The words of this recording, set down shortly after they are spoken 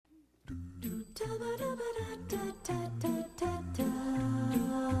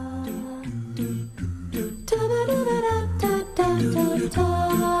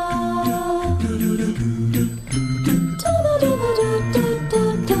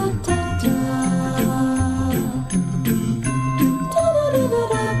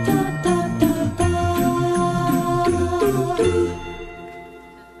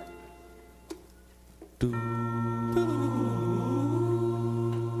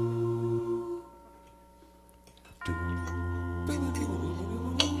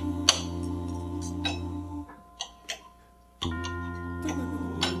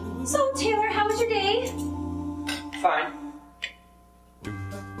So, Taylor, how was your day? Fine.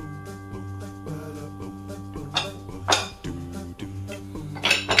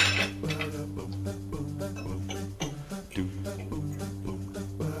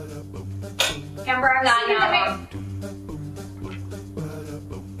 Amber, I'm not now.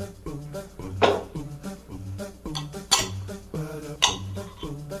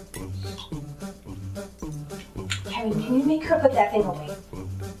 Kevin, can you make her put that thing away?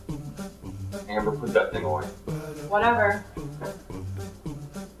 Amber, put that thing away. Whatever.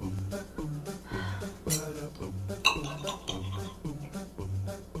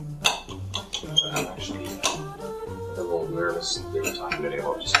 I'm actually a little nervous. They were talking today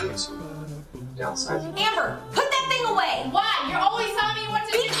about just doing some downsizing. Amber, put that thing away! Why? You're always telling me what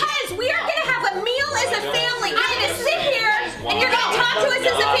to do. Because we are going to have a meal as a family. You're going to sit here and you're going to talk to us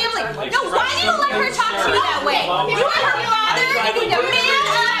as a family. No, why do you let her talk to you that way? You are her father. You need to man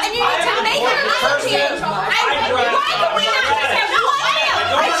up and you need to make her listen to you. Why could we not just have no idea?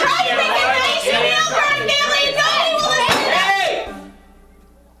 I tried to make a nice meal for our family and nobody will listen.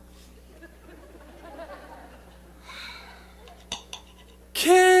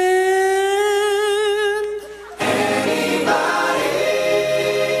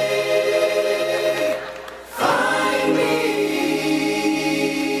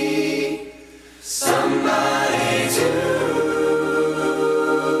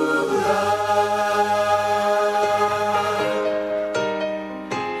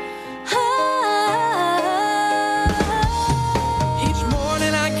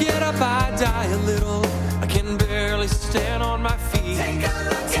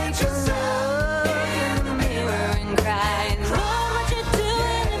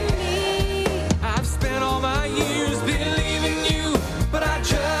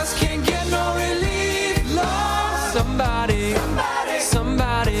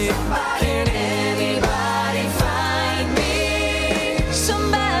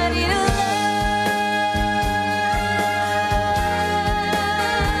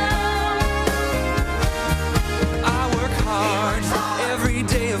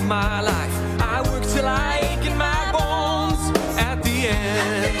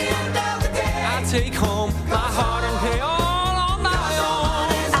 Take home my heart and pay all on my own.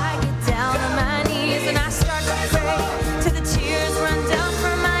 I get down on my knees and I start to pray till the tears run down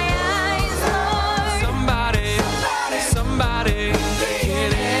from my eyes, Lord. Somebody,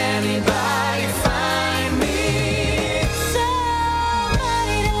 can anybody find me?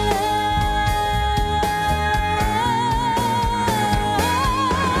 Somebody to love.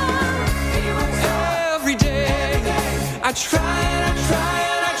 Every day I try and I try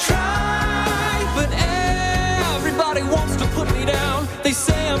and I try, but everybody wants to put me down. They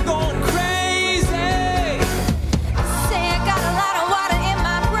say I'm going crazy. Say I got a lot of water in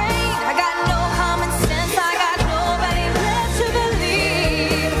my brain. I got no common sense. I got nobody left to believe.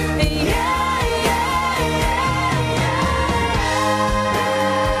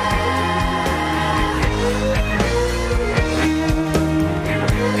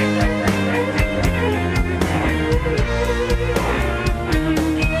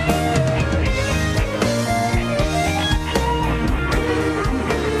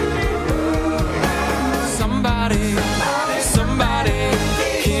 Somebody,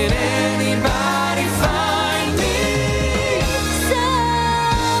 can anybody find me?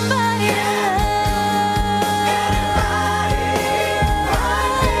 Somebody to love.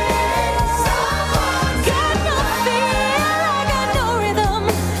 Got no fear, I got no rhythm.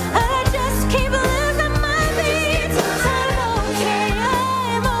 I just keep living my beat. I'm okay,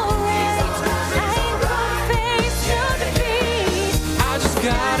 I'm alright. I ain't gonna face your defeat. I just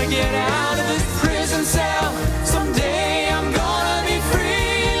gotta get out of this prison cell. Someday I'm gonna be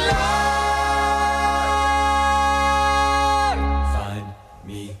free, Lord. Find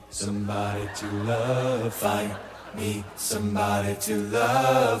me somebody to love. Find me somebody to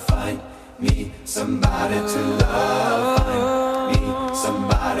love. Find me somebody to love. Find me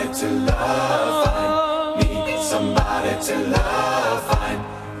somebody to love. Find me somebody to love. Find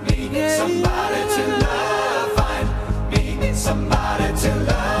me somebody somebody to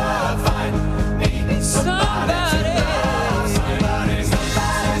love. Find me somebody.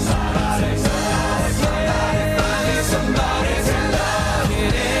 Somebody to love.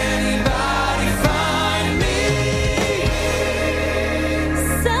 Can anybody find me?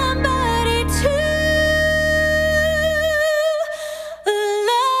 Somebody to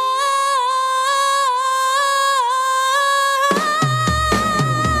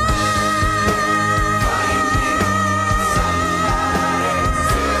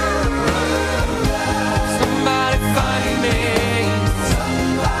Somebody find me.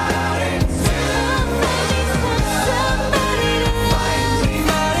 Somebody to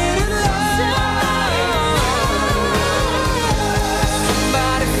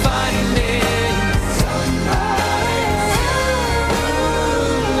Somebody find me.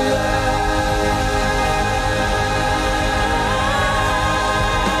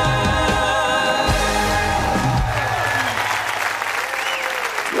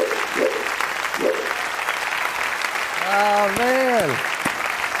 Oh, man.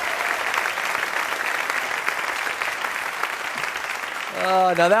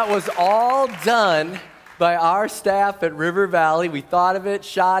 Now that was all done by our staff at River Valley. We thought of it,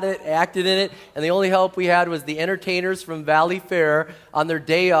 shot it, acted in it, and the only help we had was the entertainers from Valley Fair. On their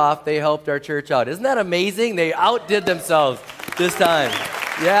day off, they helped our church out. Isn't that amazing? They outdid themselves this time.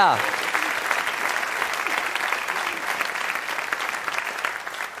 Yeah.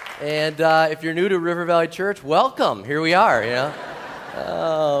 And if you're new to River Valley Church, welcome. Here we are, you know.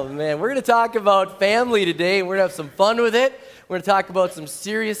 Oh, man. We're going to talk about family today, and we're going to have some fun with it. We're going to talk about some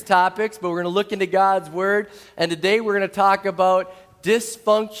serious topics, but we're going to look into God's Word. And today we're going to talk about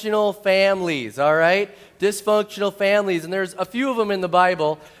dysfunctional families, all right? Dysfunctional families. And there's a few of them in the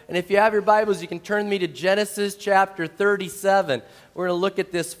Bible. And if you have your Bibles, you can turn me to Genesis chapter 37. We're going to look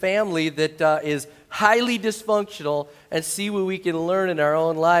at this family that is highly dysfunctional and see what we can learn in our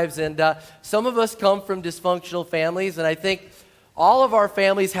own lives. And some of us come from dysfunctional families, and I think all of our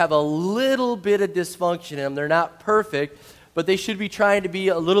families have a little bit of dysfunction in them. They're not perfect, but they should be trying to be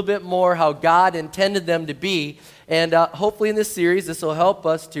a little bit more how God intended them to be. And hopefully in this series, this will help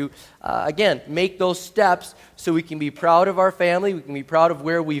us to, again, make those steps so we can be proud of our family, we can be proud of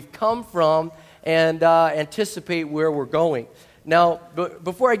where we've come from, and anticipate where we're going. Now,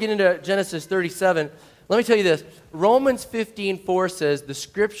 before I get into Genesis 37, let me tell you this. Romans 15:4 says, the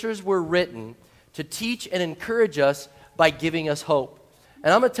scriptures were written to teach and encourage us by giving us hope.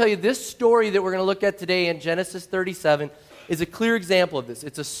 And I'm going to tell you this story that we're going to look at today in Genesis 37 is a clear example of this.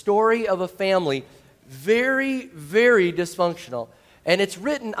 It's a story of a family very, very dysfunctional. And it's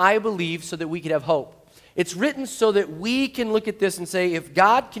written, I believe, so that we can have hope. It's written so that we can look at this and say, if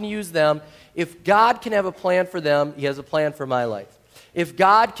God can use them, if God can have a plan for them, He has a plan for my life. If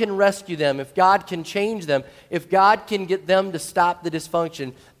God can rescue them, if God can change them, if God can get them to stop the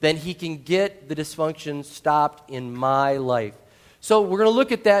dysfunction, then He can get the dysfunction stopped in my life. So we're going to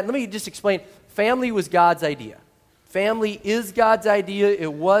look at that. Let me just explain. Family was God's idea. Family is God's idea.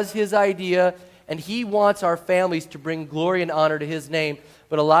 It was His idea. And He wants our families to bring glory and honor to His name.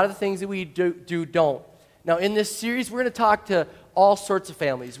 But a lot of the things that we do don't. Now, in this series, we're going to talk to all sorts of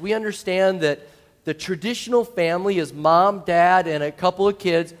families. We understand that the traditional family is mom, dad, and a couple of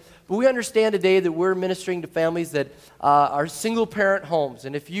kids. But we understand today that we're ministering to families that are single-parent homes.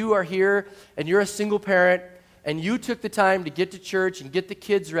 And if you are here and you're a single parent and you took the time to get to church and get the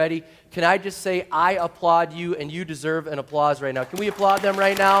kids ready, can I just say I applaud you, and you deserve an applause right now. Can we applaud them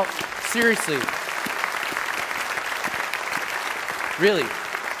right now? Seriously. Really.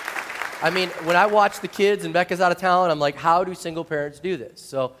 I mean, when I watch the kids and Becca's out of town, I'm like, how do single parents do this?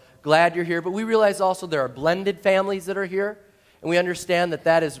 So glad you're here. But we realize also there are blended families that are here. And we understand that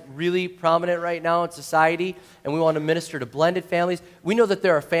that is really prominent right now in society. And we want to minister to blended families. We know that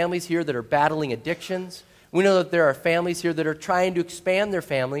there are families here that are battling addictions. We know that there are families here that are trying to expand their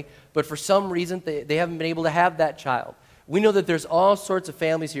family, but for some reason they haven't been able to have that child. We know that there's all sorts of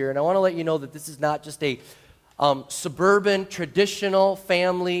families here. And I want to let you know that this is not just a suburban, traditional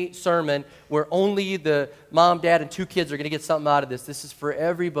family sermon where only the mom, dad, and two kids are going to get something out of this. This is for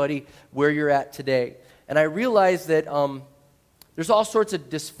everybody where you're at today. And I realize that there's all sorts of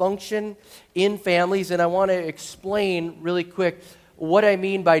dysfunction in families, and I want to explain really quick what I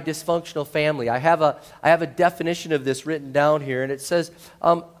mean by dysfunctional family. I have a definition of this written down here, and it says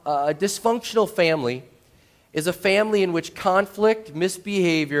a dysfunctional family is a family in which conflict,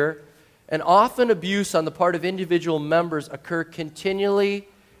 misbehavior, and often abuse on the part of individual members occur continually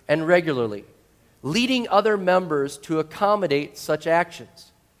and regularly, leading other members to accommodate such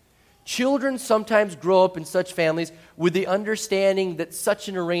actions. Children sometimes grow up in such families with the understanding that such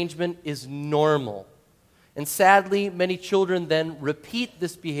an arrangement is normal. And sadly, many children then repeat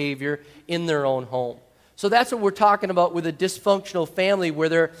this behavior in their own home. So that's what we're talking about with a dysfunctional family, where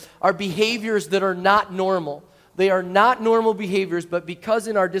there are behaviors that are not normal. They are not normal behaviors, but because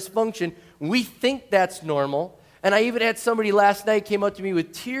in our dysfunction, we think that's normal. And I even had somebody last night came up to me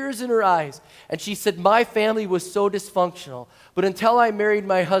with tears in her eyes, and she said, my family was so dysfunctional, but until I married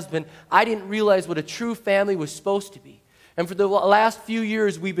my husband, I didn't realize what a true family was supposed to be. And for the last few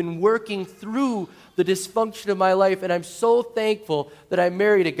years, we've been working through the dysfunction of my life, and I'm so thankful that I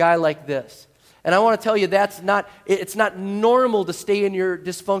married a guy like this. And I want to tell you, it's not normal to stay in your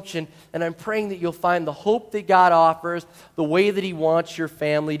dysfunction, and I'm praying that you'll find the hope that God offers, the way that He wants your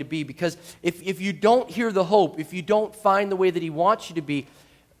family to be. Because if you don't hear the hope, if you don't find the way that He wants you to be,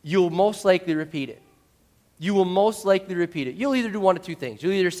 you'll most likely repeat it. You will most likely repeat it. You'll either do one of two things.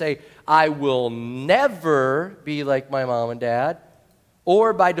 You'll either say, I will never be like my mom and dad,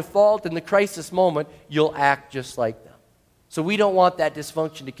 or by default, in the crisis moment, you'll act just like them. So we don't want that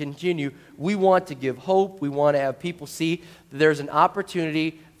dysfunction to continue. We want to give hope. We want to have people see that there's an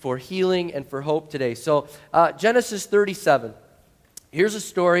opportunity for healing and for hope today. So Genesis 37. Here's a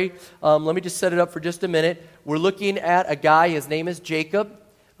story. Let me just set it up for just a minute. We're looking at a guy. His name is Jacob.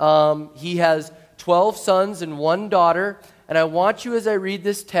 He has 12 sons and 1 daughter. And I want you, as I read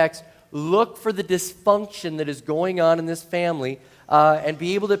this text, look for the dysfunction that is going on in this family and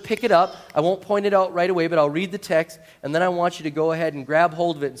be able to pick it up. I won't point it out right away, but I'll read the text, and then I want you to go ahead and grab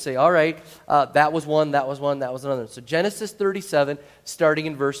hold of it and say, all right, that was one, that was one, that was another. So Genesis 37, starting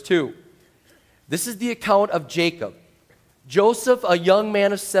in verse 2. This is the account of Jacob. Joseph, a young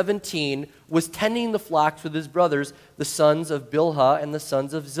man of 17, was tending the flocks with his brothers, the sons of Bilhah and the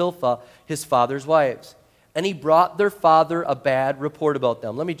sons of Zilpah, his father's wives. And he brought their father a bad report about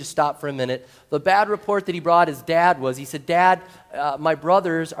them. Let me just stop for a minute. The bad report that he brought his dad was, he said, Dad, my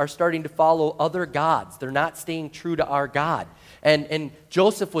brothers are starting to follow other gods. They're not staying true to our God. And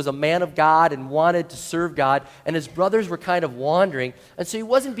Joseph was a man of God and wanted to serve God, and his brothers were kind of wandering. And so he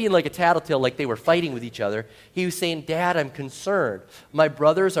wasn't being like a tattletale like they were fighting with each other. He was saying, Dad, I'm concerned. My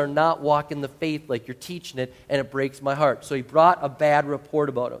brothers are not walking the faith like you're teaching it, and it breaks my heart. So he brought a bad report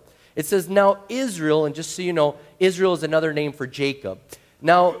about him. It says, now Israel, and just so you know, Israel is another name for Jacob.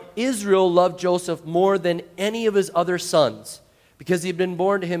 Now Israel loved Joseph more than any of his other sons, because he had been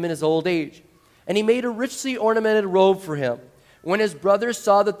born to him in his old age. And he made a richly ornamented robe for him. When his brothers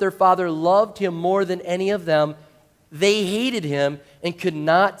saw that their father loved him more than any of them, they hated him and could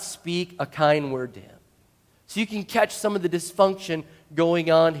not speak a kind word to him. So you can catch some of the dysfunction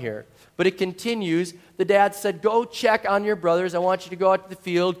going on here. But it continues. The dad said, go check on your brothers. I want you to go out to the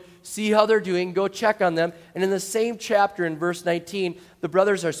field, see how they're doing, go check on them. And in the same chapter, in verse 19, the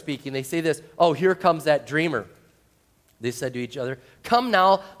brothers are speaking. They say this, oh, here comes that dreamer. They said to each other, come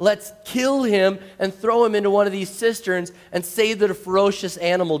now, let's kill him and throw him into one of these cisterns and say that a ferocious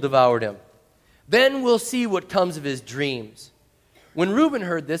animal devoured him. Then we'll see what comes of his dreams. When Reuben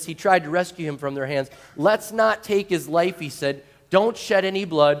heard this, he tried to rescue him from their hands. Let's not take his life, he said. Don't shed any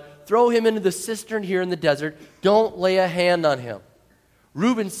blood. Throw him into the cistern here in the desert. Don't lay a hand on him.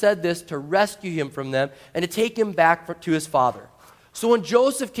 Reuben said this to rescue him from them and to take him back to his father. So when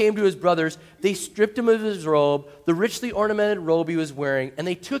Joseph came to his brothers, they stripped him of his robe, the richly ornamented robe he was wearing, and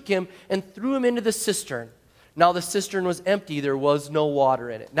they took him and threw him into the cistern. Now the cistern was empty, there was no water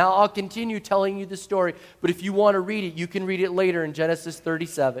in it. Now I'll continue telling you the story, but if you want to read it, you can read it later in Genesis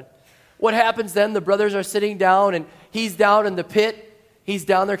 37. What happens then? The brothers are sitting down, and he's down in the pit. He's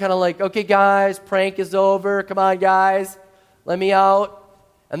down there kind of like, okay, guys, prank is over. Come on, guys, let me out.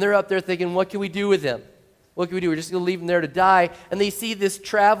 And they're up there thinking, what can we do with him? What can we do? We're just going to leave him there to die. And they see this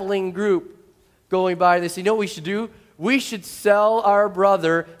traveling group going by. They say, you know what we should do? We should sell our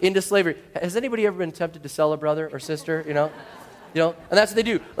brother into slavery. Has anybody ever been tempted to sell a brother or sister, you know? And that's what they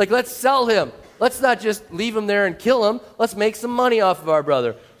do. Like, let's sell him. Let's not just leave him there and kill him. Let's make some money off of our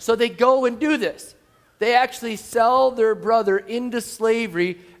brother. So they go and do this. They actually sell their brother into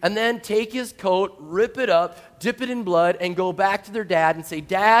slavery and then take his coat, rip it up, dip it in blood, and go back to their dad and say,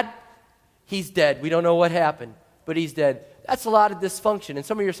 Dad, he's dead. We don't know what happened, but he's dead. That's a lot of dysfunction. And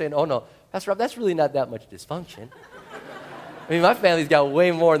some of you are saying, oh no, Pastor Rob, that's really not that much dysfunction. I mean, my family's got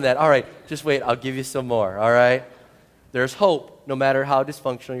way more than that. All right, just wait, I'll give you some more, all right? There's hope, no matter how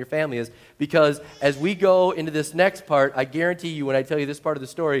dysfunctional your family is, because as we go into this next part, I guarantee you when I tell you this part of the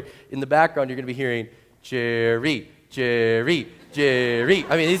story, in the background you're going to be hearing, Jerry, Jerry, Jerry.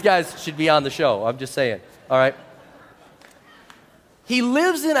 I mean, these guys should be on the show. I'm just saying. All right? He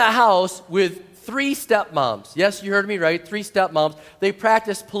lives in a house with 3 stepmoms. Yes, you heard me right. 3 stepmoms. They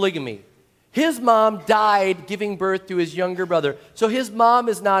practice polygamy. His mom died giving birth to his younger brother. So his mom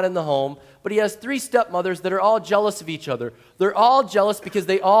is not in the home, but he has 3 stepmothers that are all jealous of each other. They're all jealous because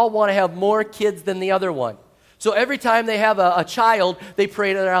they all want to have more kids than the other one. So every time they have a child, they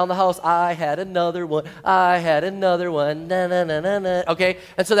parade around the house, I had another one, I had another one, na na na na na, okay?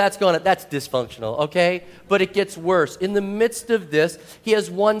 And so that's dysfunctional, okay? But it gets worse. In the midst of this, he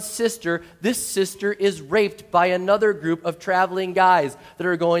has one sister. This sister is raped by another group of traveling guys that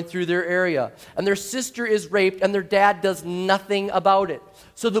are going through their area. And their sister is raped, and their dad does nothing about it.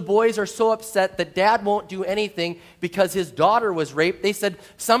 So the boys are so upset that dad won't do anything because his daughter was raped. They said,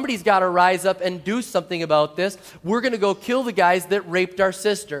 somebody's got to rise up and do something about this. We're going to go kill the guys that raped our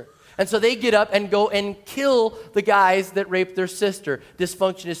sister. And so they get up and go and kill the guys that raped their sister.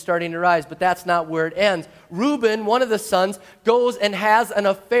 Dysfunction is starting to rise, but that's not where it ends. Reuben, one of the sons, goes and has an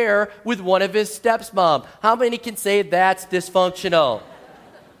affair with one of his stepmom. How many can say that's dysfunctional?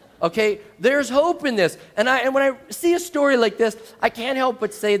 Okay, there's hope in this. And when I see a story like this, I can't help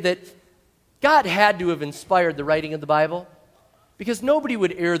but say that God had to have inspired the writing of the Bible, because nobody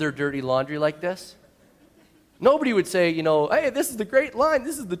would air their dirty laundry like this. Nobody would say, hey, this is the great line.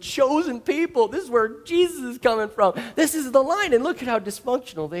 This is the chosen people. This is where Jesus is coming from. This is the line, and look at how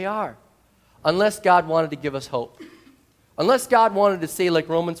dysfunctional they are. Unless God wanted to give us hope. Unless God wanted to say, like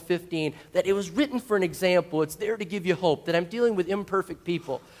Romans 15, that it was written for an example. It's there to give you hope, that I'm dealing with imperfect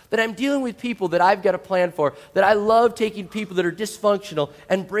people, that I'm dealing with people that I've got a plan for, that I love taking people that are dysfunctional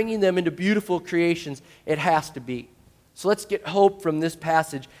and bringing them into beautiful creations. It has to be. So let's get hope from this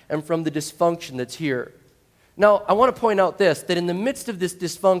passage and from the dysfunction that's here. Now, I want to point out this, that in the midst of this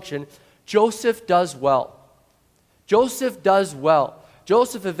dysfunction, Joseph does well. Joseph does well.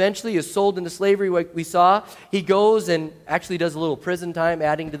 Joseph eventually is sold into slavery, like we saw. He goes and actually does a little prison time,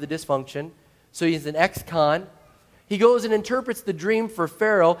 adding to the dysfunction. So he's an ex-con. He goes and interprets the dream for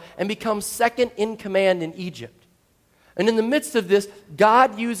Pharaoh and becomes second in command in Egypt. And in the midst of this,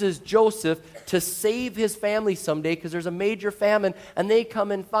 God uses Joseph to save his family someday, because there's a major famine, and they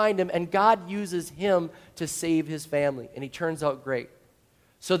come and find him, and God uses him to save his family, and he turns out great.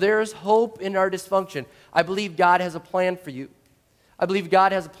 So there's hope in our dysfunction. I believe God has a plan for you. I believe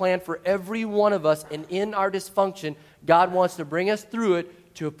God has a plan for every one of us, and in our dysfunction, God wants to bring us through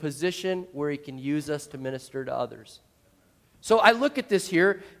it to a position where he can use us to minister to others. So I look at this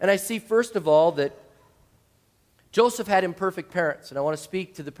here, and I see, first of all, that Joseph had imperfect parents, and I want to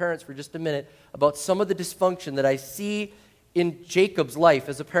speak to the parents for just a minute about some of the dysfunction that I see in Jacob's life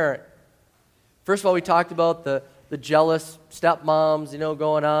as a parent. First of all, we talked about the jealous stepmoms,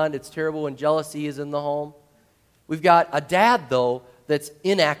 going on. It's terrible when jealousy is in the home. We've got a dad, though, that's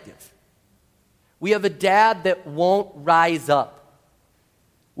inactive. We have a dad that won't rise up.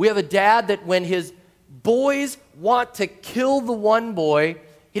 We have a dad that when his boys want to kill the one boy,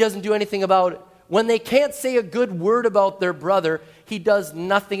 he doesn't do anything about it. When they can't say a good word about their brother, he does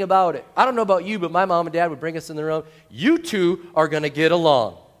nothing about it. I don't know about you, but my mom and dad would bring us in the room. You two are going to get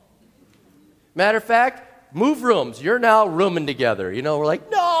along. Matter of fact, move rooms. You're now rooming together. We're like,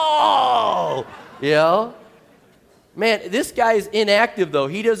 no! Man, this guy is inactive, though.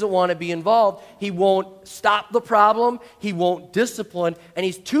 He doesn't want to be involved. He won't stop the problem. He won't discipline. And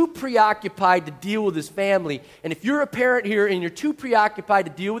he's too preoccupied to deal with his family. And if you're a parent here and you're too preoccupied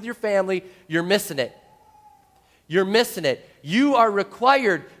to deal with your family, you're missing it. You're missing it. You are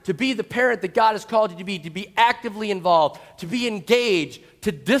required to be the parent that God has called you to be actively involved, to be engaged,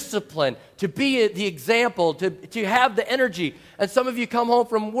 to discipline, to be the example, to have the energy. And some of you come home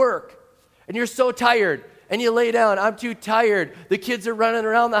from work, and you're so tired. And you lay down, I'm too tired. The kids are running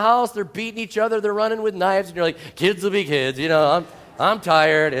around the house. They're beating each other. They're running with knives. And you're like, kids will be kids. I'm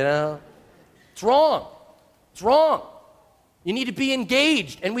tired, It's wrong. It's wrong. You need to be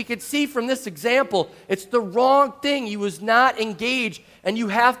engaged. And we could see from this example, it's the wrong thing. He was not engaged, and you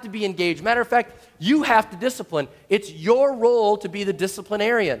have to be engaged. Matter of fact, you have to discipline. It's your role to be the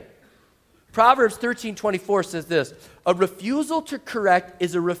disciplinarian. Proverbs 13:24 says this, a refusal to correct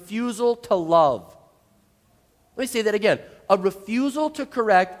is a refusal to love. Let me say that again. A refusal to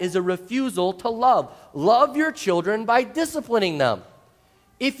correct is a refusal to love. Love your children by disciplining them.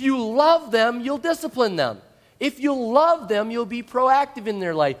 If you love them, you'll discipline them. If you love them, you'll be proactive in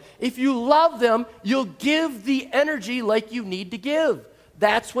their life. If you love them, you'll give the energy like you need to give.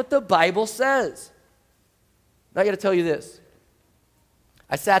 That's what the Bible says. Now I got to tell you this.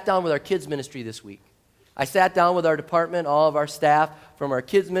 I sat down with our kids ministry this week. I sat down with our department, all of our staff from our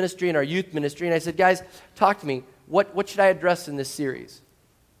kids ministry and our youth ministry, and I said, guys, talk to me. What should I address in this series?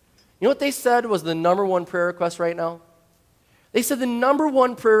 You know what they said was the number one prayer request right now? They said the number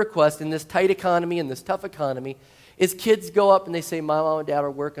one prayer request in this tight economy, in this tough economy, is kids go up and they say, my mom and dad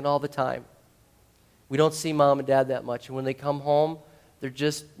are working all the time. We don't see mom and dad that much. And when they come home, they're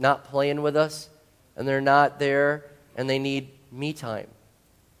just not playing with us, and they're not there, and they need me time.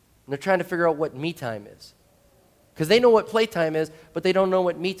 And they're trying to figure out what me time is. Because they know what playtime is, but they don't know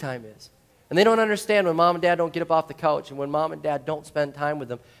what me time is. And they don't understand when mom and dad don't get up off the couch and when mom and dad don't spend time with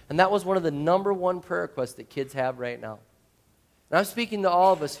them. And that was one of the number one prayer requests that kids have right now. And I'm speaking to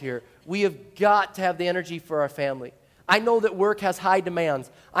all of us here. We have got to have the energy for our family. I know that work has high demands.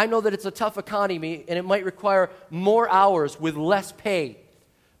 I know that it's a tough economy and it might require more hours with less pay.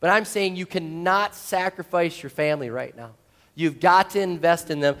 But I'm saying you cannot sacrifice your family right now. You've got to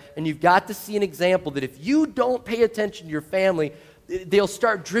invest in them, and you've got to see an example that if you don't pay attention to your family, they'll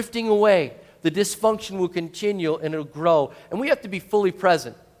start drifting away. The dysfunction will continue, and it'll grow. And we have to be fully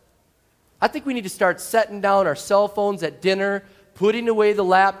present. I think we need to start setting down our cell phones at dinner, putting away the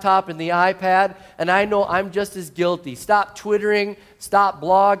laptop and the iPad, and I know I'm just as guilty. Stop twittering, stop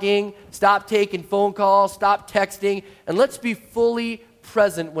blogging, stop taking phone calls, stop texting, and let's be fully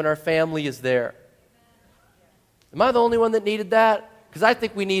present when our family is there. Am I the only one that needed that? Because I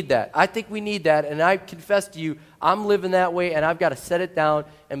think we need that. I think we need that, and I confess to you, I'm living that way, and I've got to set it down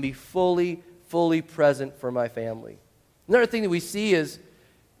and be fully, fully present for my family. Another thing that we see is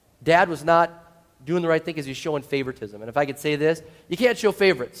Dad was not doing the right thing because he's showing favoritism. And if I could say this, you can't show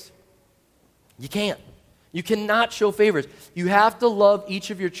favorites. You can't. You cannot show favorites. You have to love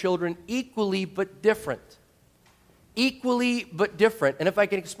each of your children equally but different. Equally but different. And if I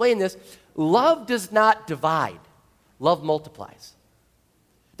can explain this, love does not divide. Love multiplies.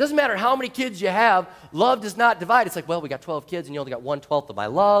 It doesn't matter how many kids you have, love does not divide. It's like, well, we got 12 kids and you only got 1/12 of my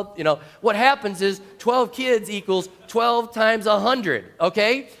love. You know, what happens is 12 kids equals 12 times 100,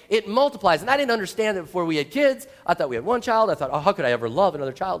 okay? It multiplies. And I didn't understand that before we had kids. I thought we had one child. I thought, oh, how could I ever love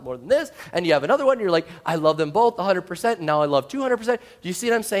another child more than this? And you have another one, and you're like, I love them both 100%, and now I love 200%. Do you see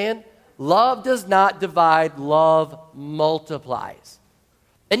what I'm saying? Love does not divide. Love multiplies.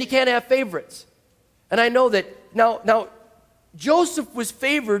 And you can't have favorites. And I know that now, Joseph was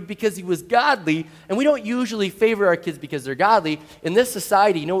favored because he was godly, and we don't usually favor our kids because they're godly. In this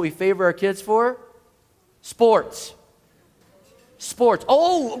society, you know what we favor our kids for? Sports. Sports.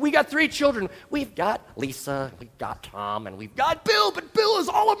 Oh, we got 3 children. We've got Lisa, we've got Tom, and we've got Bill, but Bill is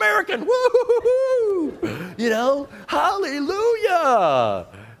All-American. Woo-hoo-hoo-hoo! You know, hallelujah.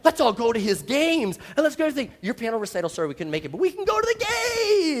 Let's all go to his games, and let's go to the thing. Your piano recital, sorry, we couldn't make it, but we can go to the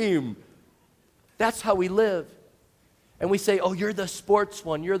game. That's how we live. And we say, oh, you're the sports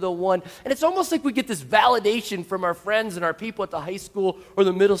one, you're the one. And it's almost like we get this validation from our friends and our people at the high school or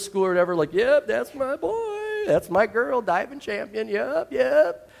the middle school or whatever, like, yep, that's my boy, that's my girl, diving champion, yep.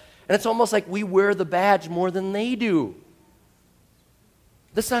 And it's almost like we wear the badge more than they do.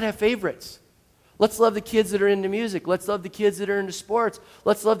 Let's not have favorites. Let's love the kids that are into music. Let's love the kids that are into sports.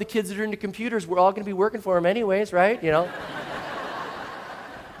 Let's love the kids that are into computers. We're all going to be working for them anyways, right? You know?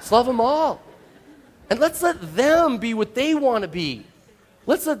 Let's love them all. And let's let them be what they want to be.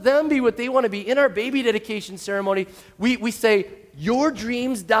 Let's let them be what they want to be. In our baby dedication ceremony, we say, your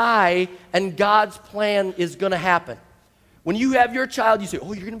dreams die and God's plan is going to happen. When you have your child, you say,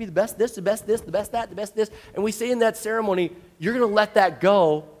 oh, you're going to be the best this, the best this, the best that, the best this. And we say in that ceremony, you're going to let that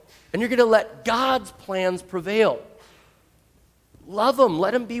go and you're going to let God's plans prevail. Love them.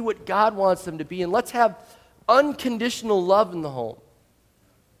 Let them be what God wants them to be. And let's have unconditional love in the home.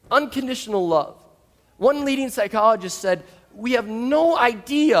 Unconditional love. One leading psychologist said, we have no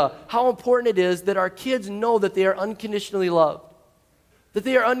idea how important it is that our kids know that they are unconditionally loved. That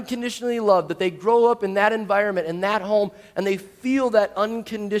they are unconditionally loved, that they grow up in that environment, in that home, and they feel that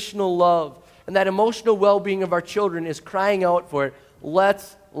unconditional love. And that emotional well-being of our children is crying out for it.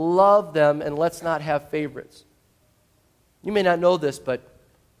 Let's love them and let's not have favorites. You may not know this, but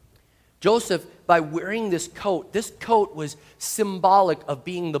Joseph, by wearing this coat was symbolic of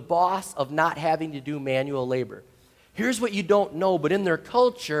being the boss, of not having to do manual labor. Here's what you don't know, but in their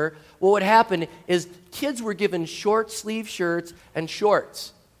culture, what would happen is kids were given short sleeve shirts and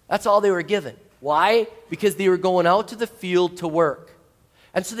shorts. That's all they were given. Why? Because they were going out to the field to work.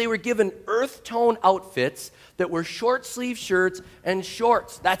 And so they were given earth tone outfits that were short sleeve shirts and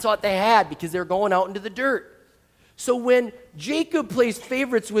shorts. That's what they had because they were going out into the dirt. So when Jacob plays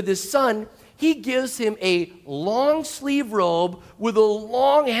favorites with his son, he gives him a long sleeve robe with a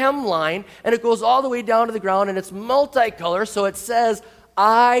long hemline, and it goes all the way down to the ground, and it's multicolor, so it says,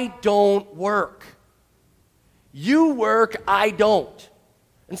 I don't work. You work, I don't.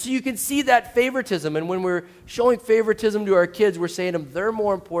 And so you can see that favoritism, and when we're showing favoritism to our kids, we're saying to them, they're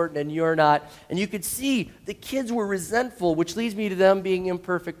more important and you're not. And you could see the kids were resentful, which leads me to them being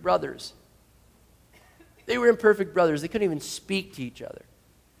imperfect brothers. They were imperfect brothers. They couldn't even speak to each other.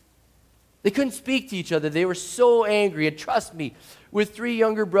 They couldn't speak to each other. They were so angry. And trust me, with 3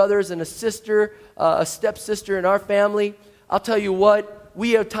 younger brothers and a sister, a stepsister in our family, I'll tell you what,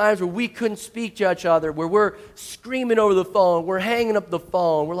 we have times where we couldn't speak to each other, where we're screaming over the phone, we're hanging up the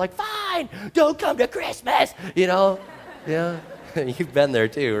phone, we're like, fine, don't come to Christmas, you know? Yeah, you've been there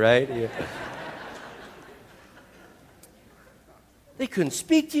too, right? Yeah. They couldn't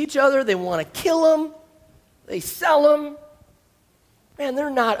speak to each other, they want to kill them, they sell them. Man, they're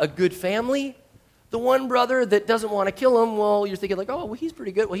not a good family. The one brother that doesn't want to kill him, well, you're thinking like, oh, well, he's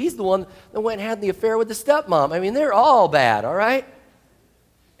pretty good. Well, he's the one that went and had the affair with the stepmom. I mean, they're all bad, all right?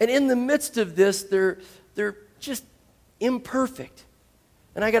 And in the midst of this, they're just imperfect.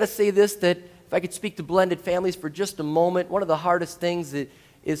 And I got to say this, that if I could speak to blended families for just a moment, one of the hardest things that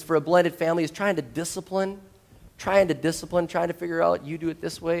is for a blended family is trying to discipline, trying to figure out, you do it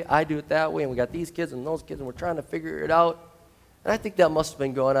this way, I do it that way, and we got these kids and those kids, and we're trying to figure it out. And I think that must have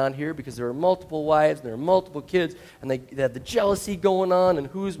been going on here because there were multiple wives and there were multiple kids, and they had the jealousy going on and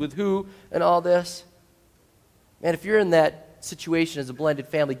who's with who and all this. Man, if you're in that situation as a blended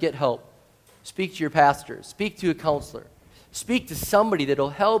family, get help. Speak to your pastor. Speak to a counselor. Speak to somebody that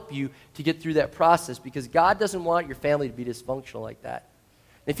will help you to get through that process because God doesn't want your family to be dysfunctional like that.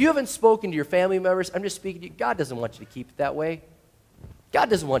 If you haven't spoken to your family members, I'm just speaking to you. God doesn't want you to keep it that way.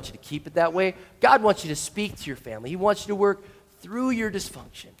 God doesn't want you to keep it that way. God wants you to speak to your family. He wants you to work through your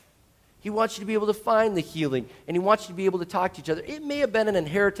dysfunction. He wants you to be able to find the healing, and he wants you to be able to talk to each other. It may have been an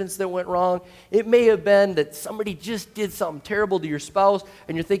inheritance that went wrong. It may have been that somebody just did something terrible to your spouse,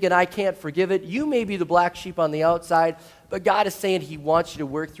 and you're thinking, I can't forgive it. You may be the black sheep on the outside, but God is saying he wants you to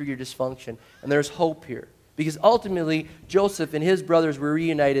work through your dysfunction, and there's hope here. Because ultimately, Joseph and his brothers were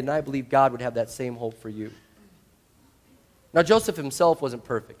reunited, and I believe God would have that same hope for you. Now, Joseph himself wasn't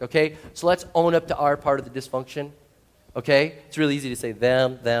perfect, okay? So let's own up to our part of the dysfunction. Okay? It's really easy to say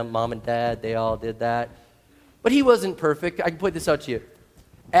them, mom and dad, they all did that. But he wasn't perfect. I can point this out to you.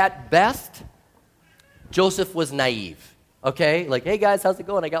 At best, Joseph was naive. Okay? Like, hey guys, how's it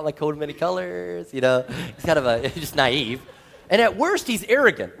going? I got my coat of many colors. You know, he's kind of just naive. And at worst, he's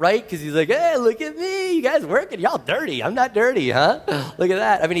arrogant, right? Because he's like, hey, look at me. You guys working. Y'all dirty. I'm not dirty, huh? Look at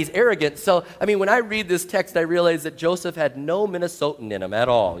that. I mean, he's arrogant. So, I mean, when I read this text, I realize that Joseph had no Minnesotan in him at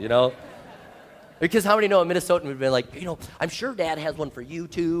all, you know? Because how many know a Minnesotan would have been like, you know, I'm sure Dad has one for you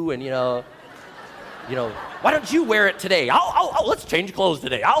too, and you know, why don't you wear it today? Let's change clothes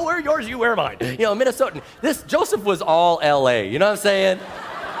today. I'll wear yours, you wear mine. You know, Minnesotan. This Joseph was all L.A. You know what I'm saying?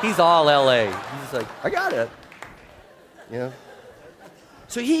 He's all L.A. He's just like, I got it. You know.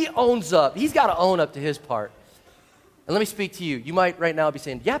 So he owns up. He's got to own up to his part. And let me speak to you. You might right now be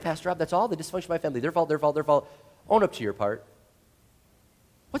saying, yeah, Pastor Rob, that's all the dysfunction of my family. Their fault. Own up to your part.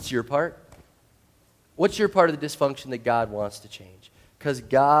 What's your part? What's your part of the dysfunction that God wants to change? Because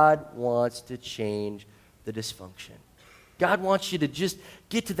God wants to change the dysfunction. God wants you to just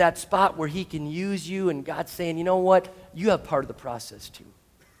get to that spot where he can use you, and God's saying, you know what? You have part of the process too.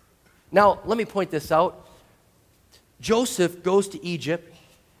 Now, let me point this out. Joseph goes to Egypt,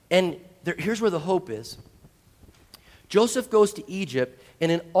 and here's where the hope is. Joseph goes to Egypt,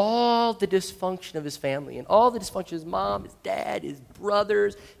 and in all the dysfunction of his family, and all the dysfunction of his mom, his dad, his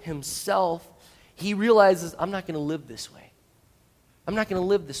brothers, himself, he realizes, I'm not going to live this way. I'm not going to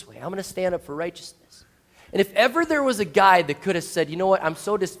live this way. I'm going to stand up for righteousness. And if ever there was a guy that could have said, you know what, I'm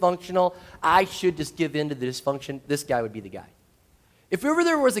so dysfunctional, I should just give in to the dysfunction, this guy would be the guy. If ever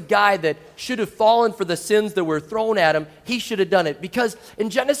there was a guy that should have fallen for the sins that were thrown at him, he should have done it. Because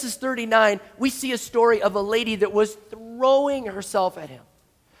in Genesis 39, we see a story of a lady that was throwing herself at him.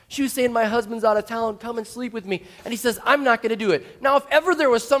 She was saying, my husband's out of town, come and sleep with me. And he says, I'm not going to do it. Now, if ever there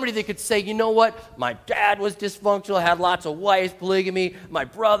was somebody that could say, you know what, my dad was dysfunctional, had lots of wives, polygamy, my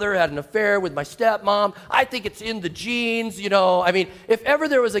brother had an affair with my stepmom, I think it's in the genes, you know. I mean, if ever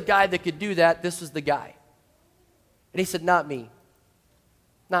there was a guy that could do that, this was the guy. And he said, not me.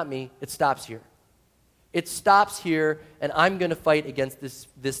 Not me. It stops here. It stops here, and I'm going to fight against this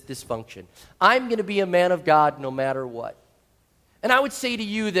dysfunction. I'm going to be a man of God no matter what. And I would say to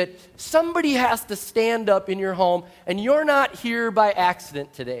you that somebody has to stand up in your home, and you're not here by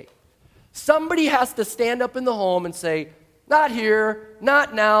accident today. Somebody has to stand up in the home and say, not here,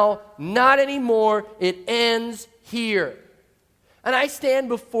 not now, not anymore, it ends here. And I stand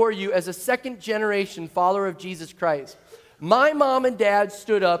before you as a second-generation follower of Jesus Christ. My mom and dad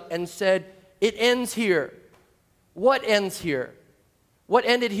stood up and said, it ends here. What ends here? What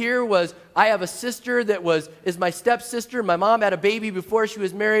ended here was I have a sister that is my stepsister. My mom had a baby before she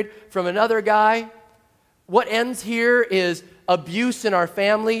was married from another guy. What ends here is abuse in our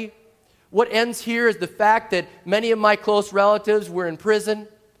family. What ends here is the fact that many of my close relatives were in prison.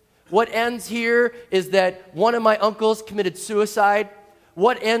 What ends here is that one of my uncles committed suicide.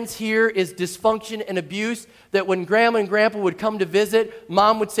 What ends here is dysfunction and abuse, that when grandma and grandpa would come to visit,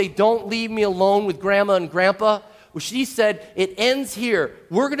 mom would say, don't leave me alone with grandma and grandpa. Well, she said, it ends here.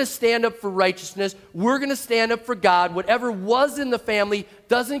 We're going to stand up for righteousness. We're going to stand up for God. Whatever was in the family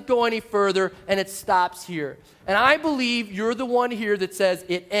doesn't go any further, and it stops here. And I believe you're the one here that says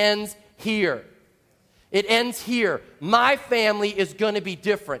it ends here. It ends here. My family is going to be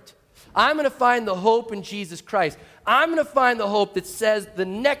different. I'm going to find the hope in Jesus Christ. I'm going to find the hope that says the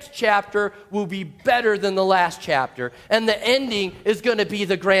next chapter will be better than the last chapter. And the ending is going to be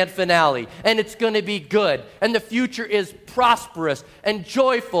the grand finale. And it's going to be good. And the future is prosperous and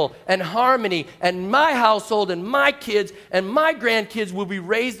joyful and harmony. And my household and my kids and my grandkids will be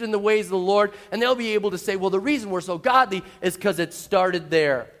raised in the ways of the Lord. And they'll be able to say, well, the reason we're so godly is because it started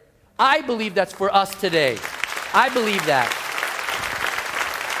there. I believe that's for us today. I believe that.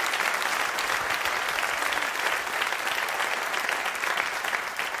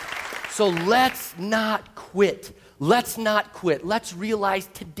 So let's not quit. Let's not quit. Let's realize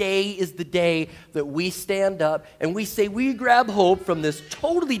today is the day that we stand up and we say we grab hope from this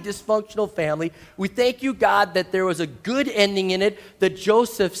totally dysfunctional family. We thank you, God, that there was a good ending in it, that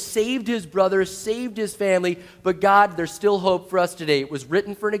Joseph saved his brothers, saved his family. But God, there's still hope for us today. It was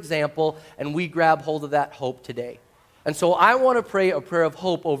written for an example, and we grab hold of that hope today. And so I want to pray a prayer of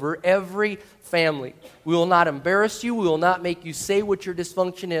hope over every family. We will not embarrass you. We will not make you say what your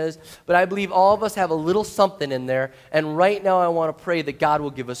dysfunction is. But I believe all of us have a little something in there. And right now I want to pray that God will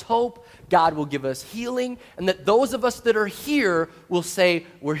give us hope, God will give us healing, and that those of us that are here will say,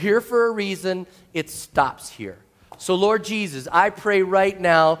 we're here for a reason. It stops here. So Lord Jesus, I pray right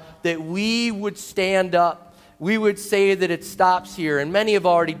now that we would stand up. We would say that it stops here, and many have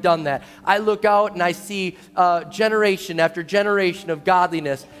already done that. I look out and I see generation after generation of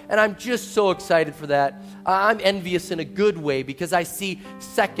godliness, and I'm just so excited for that. I'm envious in a good way because I see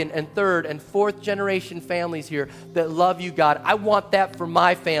second and third and fourth generation families here that love you, God. I want that for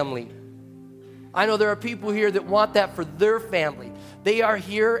my family. I know there are people here that want that for their family. They are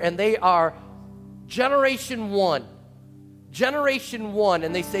here and they are generation one,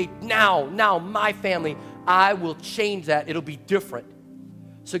 and they say, now, my family, I will change that. It'll be different.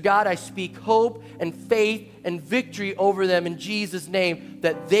 So God, I speak hope and faith and victory over them in Jesus' name,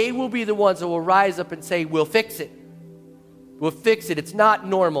 that they will be the ones that will rise up and say, we'll fix it. We'll fix it. It's not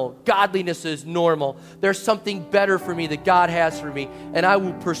normal. Godliness is normal. There's something better for me that God has for me, and I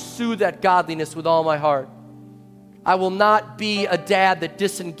will pursue that godliness with all my heart. I will not be a dad that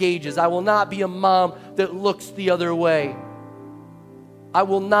disengages. I will not be a mom that looks the other way. I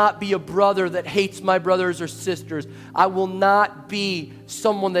will not be a brother that hates my brothers or sisters. I will not be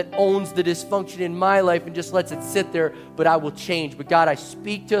someone that owns the dysfunction in my life and just lets it sit there, but I will change. But God, I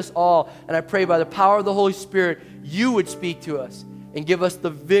speak to us all, and I pray by the power of the Holy Spirit, you would speak to us and give us the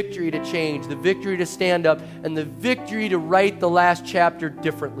victory to change, the victory to stand up, and the victory to write the last chapter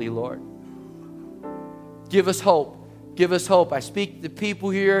differently, Lord. Give us hope. Give us hope. I speak to the people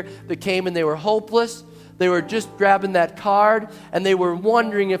here that came and they were hopeless. They were just grabbing that card, and they were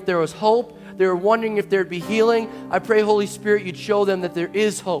wondering if there was hope. They were wondering if there'd be healing. I pray, Holy Spirit, you'd show them that there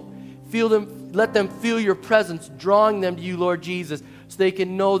is hope. Let them feel your presence, drawing them to you, Lord Jesus, so they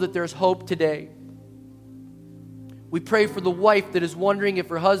can know that there's hope today. We pray for the wife that is wondering if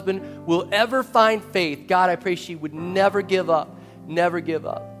her husband will ever find faith. God, I pray she would never give up, never give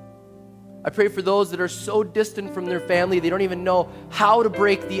up. I pray for those that are so distant from their family, they don't even know how to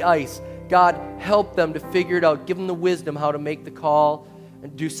break the ice. God, help them to figure it out. Give them the wisdom how to make the call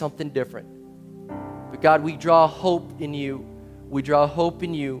and do something different. But God, we draw hope in you. We draw hope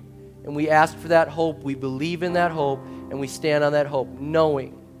in you, and we ask for that hope. We believe in that hope, and we stand on that hope,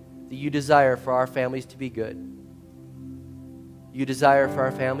 knowing that you desire for our families to be good. You desire for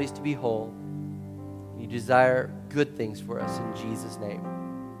our families to be whole. You desire good things for us in Jesus' name.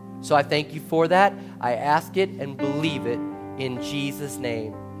 So I thank you for that. I ask it and believe it in Jesus'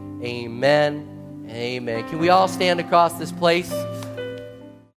 name. Amen. Amen. Can we all stand across this place?